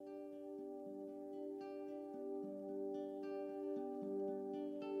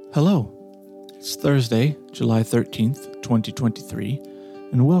Hello, it's Thursday, July 13th, 2023,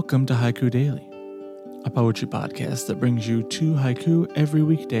 and welcome to Haiku Daily, a poetry podcast that brings you 2 haiku every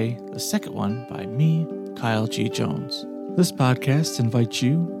weekday, the second one by me, Kyle G. Jones. This podcast invites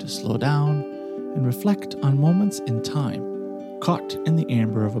you to slow down and reflect on moments in time, caught in the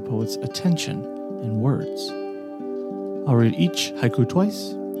amber of a poet's attention and words. I'll read each haiku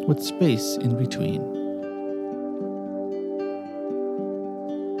twice, with space in between.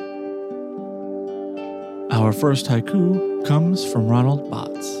 Our first haiku comes from Ronald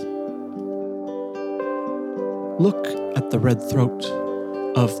Botts. Look at the red throat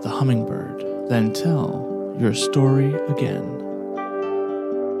of the hummingbird, then tell your story again.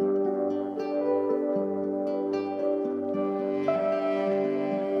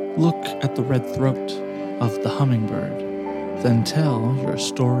 Look at the red throat of the hummingbird, then tell your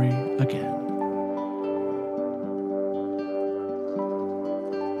story again.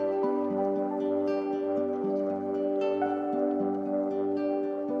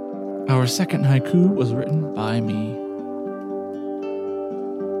 Our second haiku was written by me.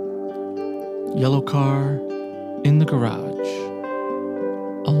 Yellow car in the garage,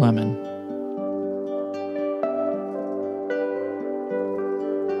 a lemon.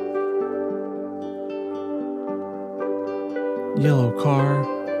 Yellow car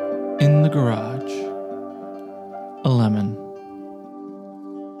in the garage, a lemon.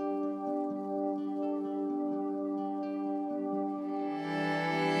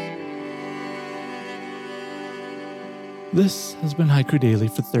 This has been Haiku Daily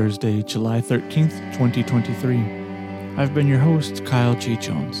for Thursday, July 13th, 2023. I've been your host, Kyle G.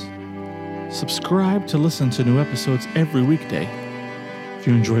 Jones. Subscribe to listen to new episodes every weekday. If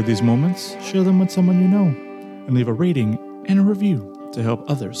you enjoyed these moments, share them with someone you know, and leave a rating and a review to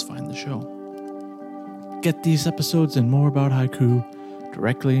help others find the show. Get these episodes and more about haiku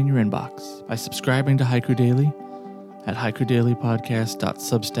directly in your inbox by subscribing to Haiku Daily at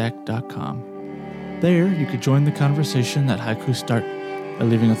haikudailypodcast.substack.com. There, you could join the conversation that haiku start by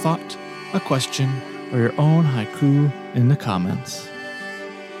leaving a thought, a question, or your own haiku in the comments.